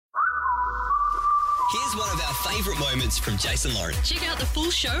Here's one of our favourite moments from Jason Lauren. Check out the full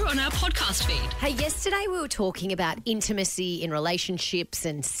show on our podcast feed. Hey, yesterday we were talking about intimacy in relationships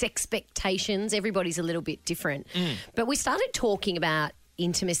and sexpectations. Everybody's a little bit different. But we started talking about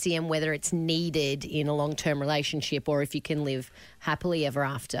intimacy and whether it's needed in a long-term relationship or if you can live happily ever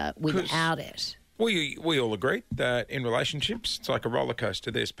after without it. We all agree that in relationships, it's like a roller coaster.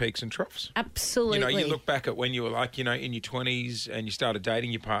 There's peaks and troughs. Absolutely. You look back at when you were like, in your 20s and you started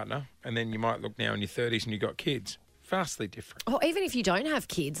dating your partner, and then you might look now in your 30s and you've got kids. Vastly different. Or even if you don't have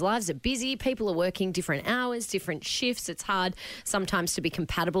kids, lives are busy, people are working different hours, different shifts. It's hard sometimes to be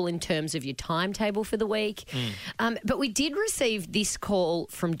compatible in terms of your timetable for the week. But we did receive this call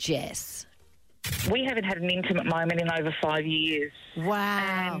from Jess. We haven't had an intimate moment in over 5 years.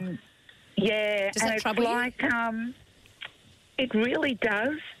 Wow. Yeah, Does and that it's trouble you? like it really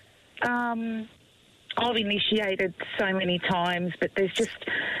does. I've initiated so many times, but there's just,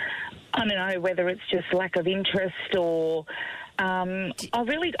 I don't know whether it's just lack of interest or I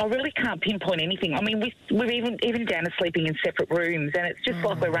really can't pinpoint anything. I mean, we're even down to sleeping in separate rooms, and it's just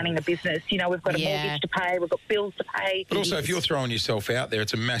like we're running a business. You know, we've got a mortgage to pay, we've got bills to pay. But also, if you're throwing yourself out there,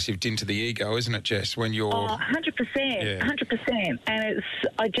 it's a massive dint to the ego, isn't it, Jess? When you're 100%, 100%. And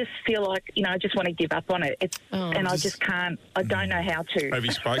I just feel like, I just want to give up on it. I just can't. I don't know how to. Have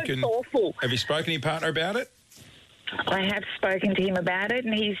you spoken? It's awful. Have you spoken to your partner about it? I have spoken to him about it,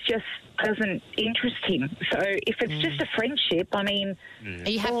 and he's just doesn't interest him. So if it's just a friendship, I mean, Are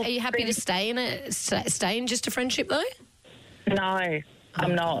you happy to stay in just a friendship though? No,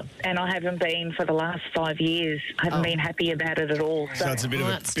 I'm not, and I haven't been for the last 5 years. I haven't been happy about it at all. So it's a bit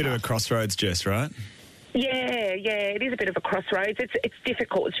of a crossroads, Jess, right? Yeah, it is a bit of a crossroads. It's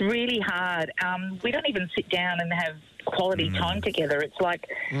difficult. It's really hard. We don't even sit down and have quality time together. It's like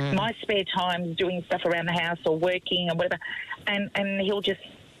my spare time doing stuff around the house or working or whatever, and he'll just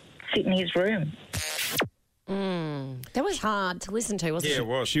sit in his room. That was hard to listen to, wasn't it? Yeah, it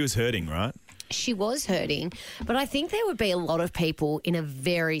was. She was hurting, right? She was hurting, but I think there would be a lot of people in a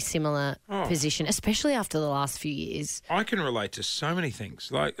very similar position, especially after the last few years. I can relate to so many things.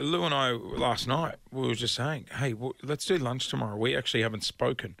 Like Lou and I last night, we were just saying, hey, let's do lunch tomorrow. We actually haven't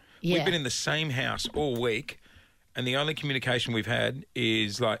spoken. Yeah. We've been in the same house all week, and the only communication we've had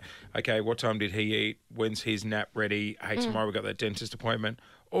is like, okay, what time did he eat? When's his nap ready? Hey, tomorrow we've got that dentist appointment.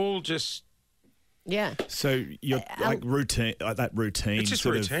 All just... Yeah. So you're like routine, like that routine. It's just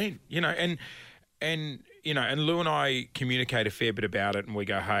routine, and Lou and I communicate a fair bit about it, and we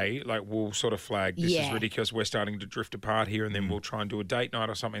go, hey, like we'll sort of flag this is ridiculous. We're starting to drift apart here, and then we'll try and do a date night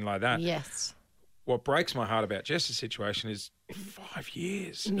or something like that. Yes. What breaks my heart about Jess's situation is 5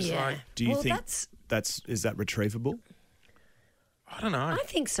 years. It's like, Do you think is that retrievable? I don't know. I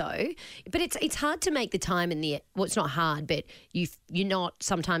think so, but it's hard to make the time it's not hard, but you're not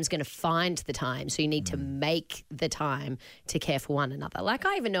sometimes going to find the time, so you need to make the time to care for one another. Like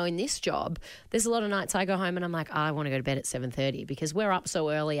I even know in this job, there's a lot of nights I go home and I'm like, I want to go to bed at 7:30 because we're up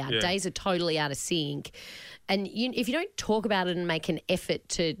so early, our days are totally out of sync, and if you don't talk about it and make an effort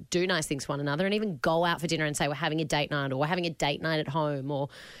to do nice things for one another, and even go out for dinner and say we're having a date night or we're having a date night at home, or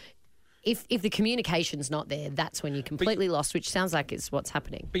If the communication's not there, that's when you're completely lost, which sounds like it's what's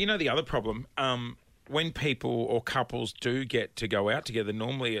happening. But the other problem, when people or couples do get to go out together,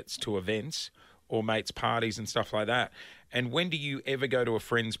 normally it's to events or mates' parties and stuff like that. And when do you ever go to a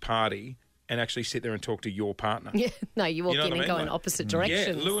friend's party and actually sit there and talk to your partner? Yeah, no, you walk in and go in Like, opposite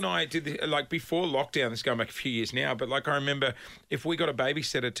directions. Yeah, Lou and I did this, like before lockdown, this is going back a few years now, but like I remember if we got a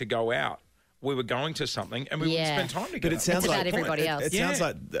babysitter to go out, we were going to something and we wouldn't spend time together. But it sounds It's like about everybody else. It sounds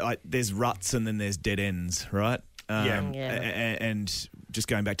like there's ruts and then there's dead ends, right? And just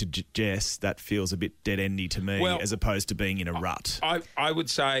going back to Jess, that feels a bit dead-endy to me, as opposed to being in a rut. I would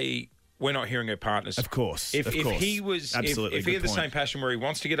say we're not hearing her partners. Of course. If he was, absolutely, if he had the same passion where he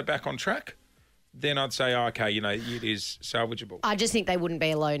wants to get it back on track, then I'd say, okay, it is salvageable. I just think they wouldn't be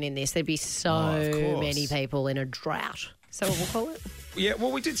alone in this. There'd be so many people in a drought. So what we'll call it? Yeah,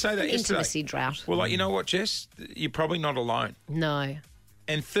 well, we did say that yesterday. Intimacy drought. Well, you know what, Jess? You're probably not alone. No.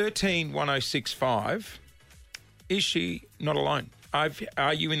 And 131065, is she not alone?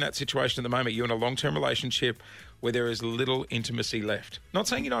 Are you in that situation at the moment? You're in a long-term relationship where there is little intimacy left. Not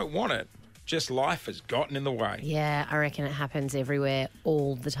saying you don't want it, just life has gotten in the way. Yeah, I reckon it happens everywhere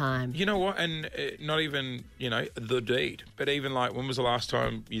all the time. You know what? And not even, the deed, but even like when was the last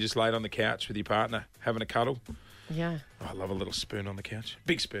time you just laid on the couch with your partner having a cuddle? Yeah. Oh, I love a little spoon on the couch.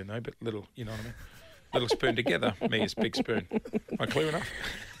 Big spoon, though, but little, you know what I mean? Little spoon together. Me is big spoon. Am I clear enough?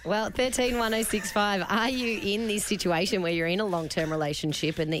 Well, 131065, are you in this situation where you're in a long-term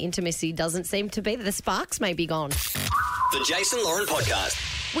relationship and the intimacy doesn't seem to be there? The sparks may be gone. The Jason Lauren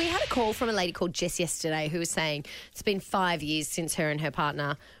Podcast. We had a call from a lady called Jess yesterday who was saying it's been 5 years since her and her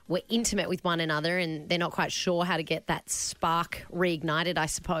partner were intimate with one another and they're not quite sure how to get that spark reignited, I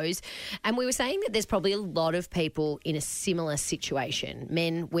suppose. And we were saying that there's probably a lot of people in a similar situation,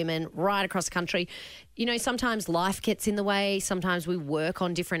 men, women, right across the country. You know, sometimes life gets in the way, sometimes we work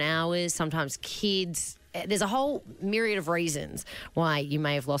on different hours, sometimes kids. There's a whole myriad of reasons why you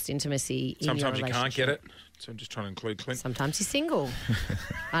may have lost intimacy in your relationship. Sometimes you can't get it. So I'm just trying to include Clint. Sometimes you're single.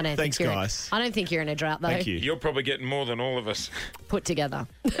 Thanks, guys. I don't think you're in a drought, though. Thank you. You're probably getting more than all of us. Put together.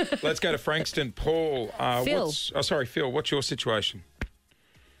 Let's go to Frankston. Paul. Phil. Phil. What's your situation?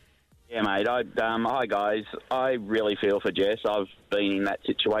 Yeah, mate. Hi, guys. I really feel for Jess. I've been in that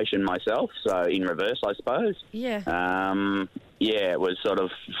situation myself, so in reverse, I suppose. Yeah. It was sort of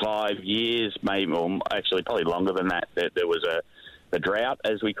 5 years, maybe, or actually probably longer than that. There was a drought,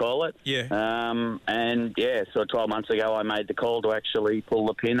 as we call it. Yeah. So 12 months ago, I made the call to actually pull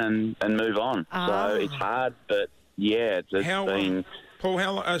the pin and move on. So it's hard, but yeah, it's been...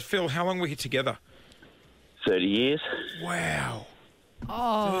 Paul, Phil, how long were you together? 30 years. Wow.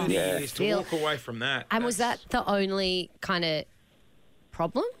 Oh, 30 years to Phil. walk away from that. And was that the only kind of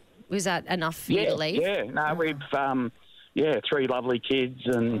problem? Was that enough for you to leave? Yeah. No, we've 3 lovely kids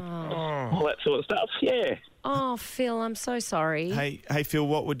and all that sort of stuff. Yeah. Oh, Phil, I'm so sorry. Hey, Phil,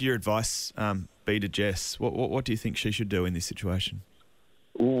 what would your advice be to Jess? What do you think she should do in this situation?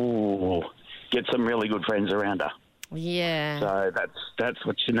 Ooh, get some really good friends around her. Yeah. So that's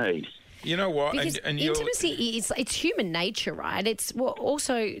what you need. You know what? Because intimacy it's human nature, right? It's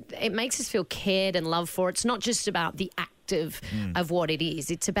also it makes us feel cared and loved for. It's not just about the act of what it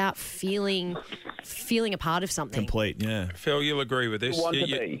is. It's about feeling a part of something. Complete, yeah. Phil, you'll agree with this.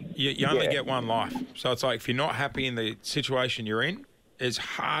 You only get one life. So it's like if you're not happy in the situation you're in, as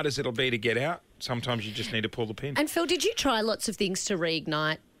hard as it'll be to get out, sometimes you just need to pull the pin. And Phil, did you try lots of things to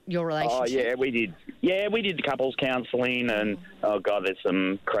reignite your relationship? Oh, yeah, we did. Yeah, we did the couples counselling and, oh, God, there's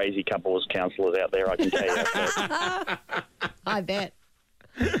some crazy couples counsellors out there, I can tell you. I bet.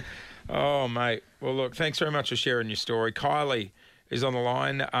 Oh, mate. Well, look, thanks very much for sharing your story. Kylie is on the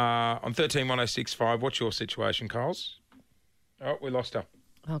line on 131065. What's your situation, Kyles? Oh, we lost her.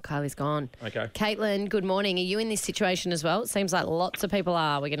 Oh, Kylie's gone. Okay. Caitlin, good morning. Are you in this situation as well? It seems like lots of people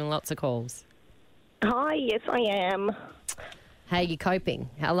are. We're getting lots of calls. Hi, yes, I am. How are you coping?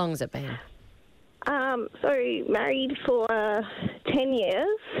 How long has it been? So married for 10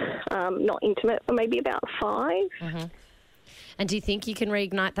 years, not intimate for maybe about 5. Mm-hmm. And do you think you can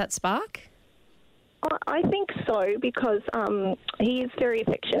reignite that spark? I think so because he is very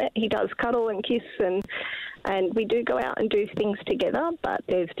affectionate. He does cuddle and kiss and we do go out and do things together, but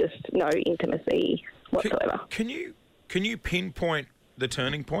there's just no intimacy whatsoever. Can you pinpoint the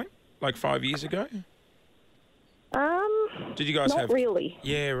turning point, like 5 years ago? Did you guys not have... really.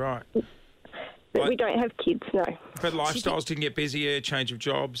 Yeah, right. But we don't have kids, no. But lifestyles didn't get busier, change of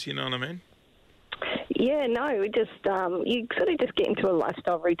jobs, you know what I mean? Yeah, no, just you sort of just get into a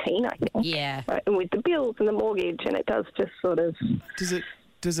lifestyle routine, I think. Yeah. Right, and with the bills and the mortgage, and it does just sort of...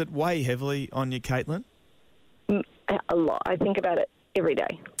 Does it weigh heavily on you, Caitlin? A lot. I think about it every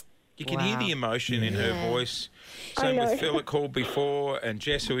day. You can hear the emotion in her voice. Same with Phil that called before and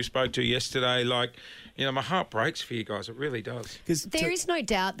Jess, who we spoke to yesterday. Like, you know, my heart breaks for you guys. It really does. There is no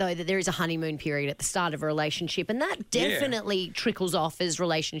doubt, though, that there is a honeymoon period at the start of a relationship, and that definitely trickles off as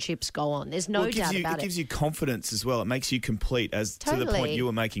relationships go on. There's no doubt about it. It gives you confidence as well. It makes you complete, as to the point you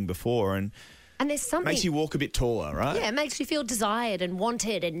were making before, and there's something makes you walk a bit taller, right? Yeah, it makes you feel desired and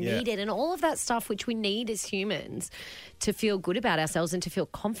wanted and needed and all of that stuff which we need as humans to feel good about ourselves and to feel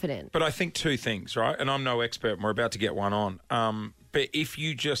confident. But I think 2 things, right? And I'm no expert, and we're about to get one on. But if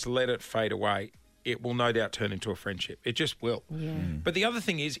you just let it fade away, it will no doubt turn into a friendship. It just will. Yeah. But the other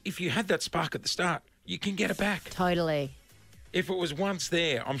thing is, if you had that spark at the start, you can get it back. Totally. If it was once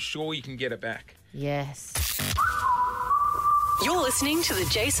there, I'm sure you can get it back. Yes. You're listening to the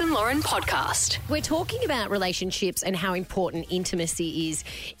Jason Lauren podcast. We're talking about relationships and how important intimacy is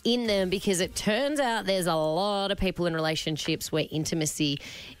in them, because it turns out there's a lot of people in relationships where intimacy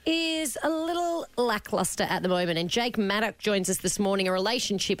is a little lackluster at the moment. And Jake Maddock joins us this morning, a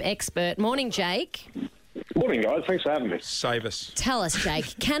relationship expert. Morning, Jake. Morning, guys. Thanks for having me. Save us. Tell us,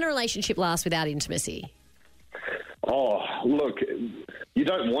 Jake, can a relationship last without intimacy? Oh, look, you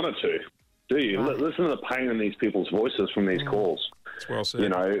don't want it to, do you? Right. Listen to the pain in these people's voices from these calls. It's well said. You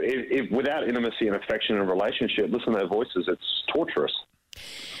know, if without intimacy and affection in a relationship, listen to their voices, it's torturous.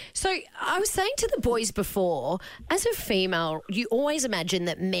 So I was saying to the boys before, as a female, you always imagine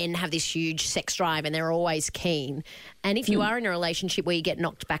that men have this huge sex drive and they're always keen. And if you are in a relationship where you get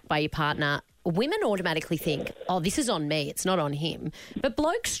knocked back by your partner, women automatically think, oh, this is on me, it's not on him. But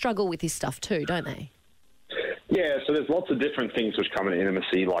blokes struggle with this stuff too, don't they? Yeah, so there's lots of different things which come in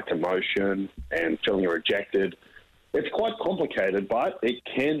intimacy, like emotion and feeling rejected. It's quite complicated, but it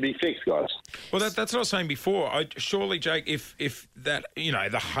can be fixed, guys. Well, that's what I was saying before. Surely, Jake, if that,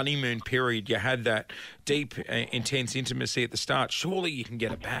 the honeymoon period, you had that deep, intense intimacy at the start, surely you can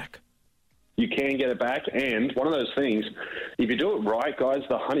get it back. You can get it back, and one of those things, if you do it right, guys,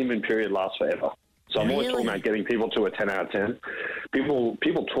 the honeymoon period lasts forever. So I'm always talking about getting people to a 10 out of 10.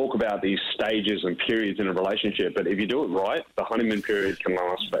 People talk about these stages and periods in a relationship, but if you do it right, the honeymoon period can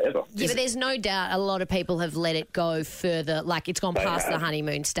last forever. Yeah, but there's no doubt a lot of people have let it go further, like it's gone past the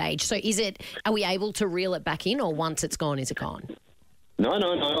honeymoon stage. So are we able to reel it back in, or once it's gone, is it gone? No.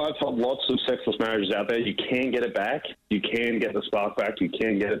 I've had lots of sexless marriages out there. You can get it back. You can get the spark back. You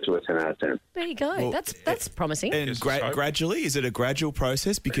can get it to a 10 out of 10. There you go. Well, that's promising. And gradually, is it a gradual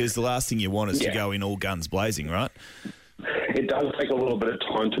process? Because the last thing you want is to go in all guns blazing, right? It does take a little bit of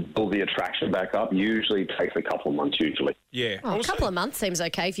time to build the attraction back up. Usually it takes a couple of months, usually. Yeah. Oh, a couple of months seems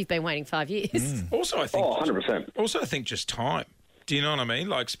okay if you've been waiting 5 years. Also, I think... 100%. Also, I think just time. Do you know what I mean?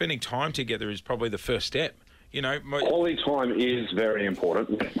 Like, spending time together is probably the first step. Quality time is very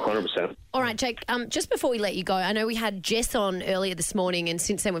important, 100%. All right, Jake, just before we let you go, I know we had Jess on earlier this morning, and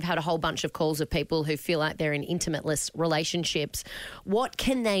since then we've had a whole bunch of calls of people who feel like they're in intimateless relationships. What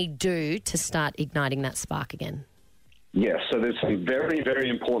can they do to start igniting that spark again? Yes, so there's some very, very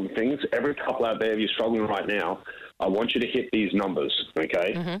important things. Every couple out there, if you're struggling right now, I want you to hit these numbers,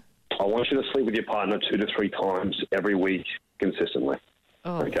 okay? Mm-hmm. I want you to sleep with your partner 2 to 3 times every week consistently,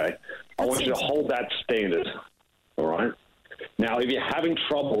 okay? I want you to hold that standard, all right? Now, if you're having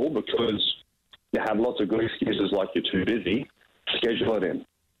trouble because you have lots of good excuses like you're too busy, schedule it in,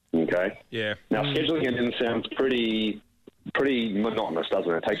 okay? Yeah. Now, scheduling it in sounds pretty monotonous, doesn't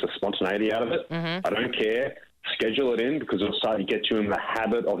it? It takes the spontaneity out of it. Mm-hmm. I don't care. Schedule it in because it'll start to get you in the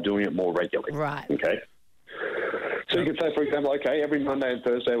habit of doing it more regularly. Right. Okay? So you could say, for example, okay, every Monday and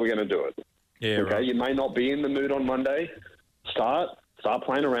Thursday we're going to do it. Yeah, okay? Right. You may not be in the mood on Monday. Start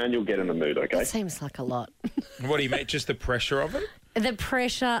playing around, you'll get in the mood, okay? That seems like a lot. What do you mean? Just the pressure of it? The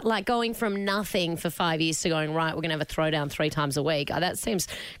pressure, like going from nothing for 5 years to going, right, we're going to have a throwdown 3 times a week. That seems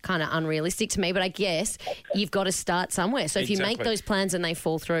kind of unrealistic to me, but I guess you've got to start somewhere. So if you make those plans and they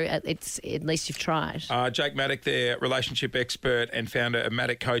fall through, at least you've tried. Jake Maddock, their relationship expert and founder of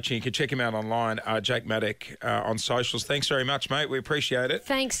Maddock Coaching. You can check him out online, Jake Maddock, on socials. Thanks very much, mate. We appreciate it.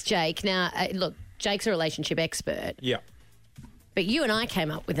 Thanks, Jake. Now, look, Jake's a relationship expert. Yeah. But you and I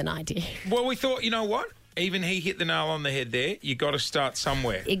came up with an idea. Well, we thought, you know what? Even he hit the nail on the head there. You got to start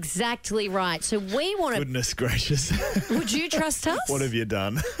somewhere. Exactly right. So we want to... Goodness gracious. Would you trust us? What have you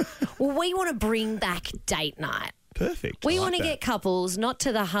done? Well, we want to bring back date night. Perfect. We want to get couples not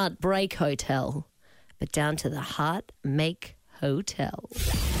to the Heartbreak Hotel, but down to the Heartmake Hotel.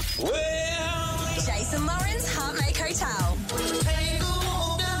 Well, Jason Lauren's Heartmake Hotel.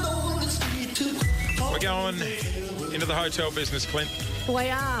 We're going into the hotel business, Clint. We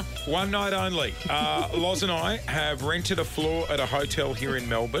are. One night only. Loz and I have rented a floor at a hotel here in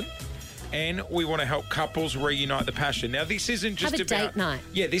Melbourne, and we want to help couples reunite the passion. Now, this isn't just about... Have a date night.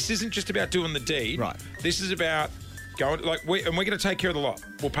 Yeah, this isn't just about doing the deed. Right. This is about going... we're going to take care of the lot.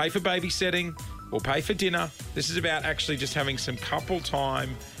 We'll pay for babysitting. We'll pay for dinner. This is about actually just having some couple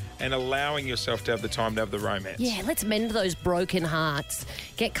time and allowing yourself to have the time to have the romance. Yeah, let's mend those broken hearts.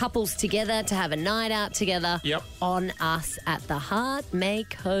 Get couples together to have a night out together on us at the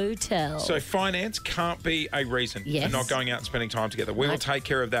Heartmake Hotel. So finance can't be a reason for not going out and spending time together. We will take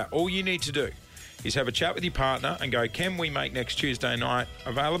care of that. All you need to do is have a chat with your partner and go, can we make next Tuesday night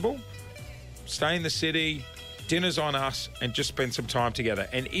available? Stay in the city, dinner's on us, and just spend some time together.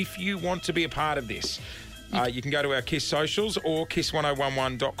 And if you want to be a part of this, you can go to our KISS socials or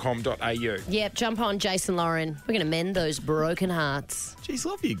kiss1011.com.au. Yep, jump on Jason Lauren. We're going to mend those broken hearts. Jeez,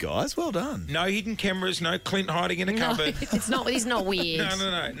 love you guys. Well done. No hidden cameras, no Clint hiding in a cupboard. It's not weird.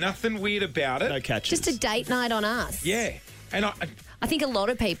 No. Nothing weird about it. No catches. Just a date night on us. Yeah. And I think a lot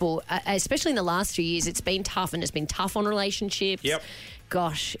of people, especially in the last 2 years, it's been tough, and it's been tough on relationships. Yep.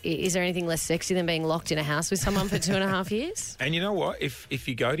 Gosh, is there anything less sexy than being locked in a house with someone for 2.5 years? And you know what? If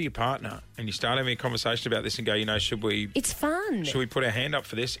you go to your partner and you start having a conversation about this and go, should we... It's fun. Should we put our hand up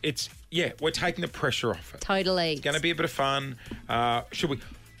for this? We're taking the pressure off it. Totally. It's going to be a bit of fun.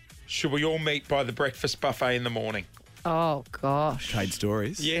 Should we all meet by the breakfast buffet in the morning? Oh, gosh. Trade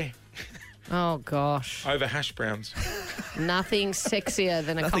stories. Yeah. Oh, gosh. Over hash browns. Nothing sexier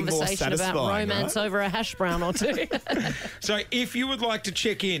than a conversation about romance over a hash brown or two. So if you would like to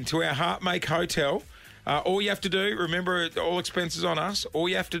check in to our Heartmake Hotel, All you have to do, remember, all expenses on us. All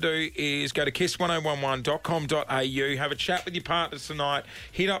you have to do is go to kiss1011.com.au, have a chat with your partners tonight,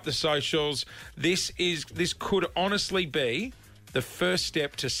 hit up the socials. This could honestly be the first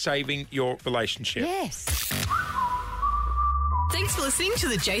step to saving your relationship. Yes. Thanks for listening to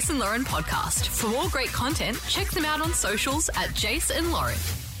the Jason Lauren podcast. For more great content, check them out on socials at Jason Lauren.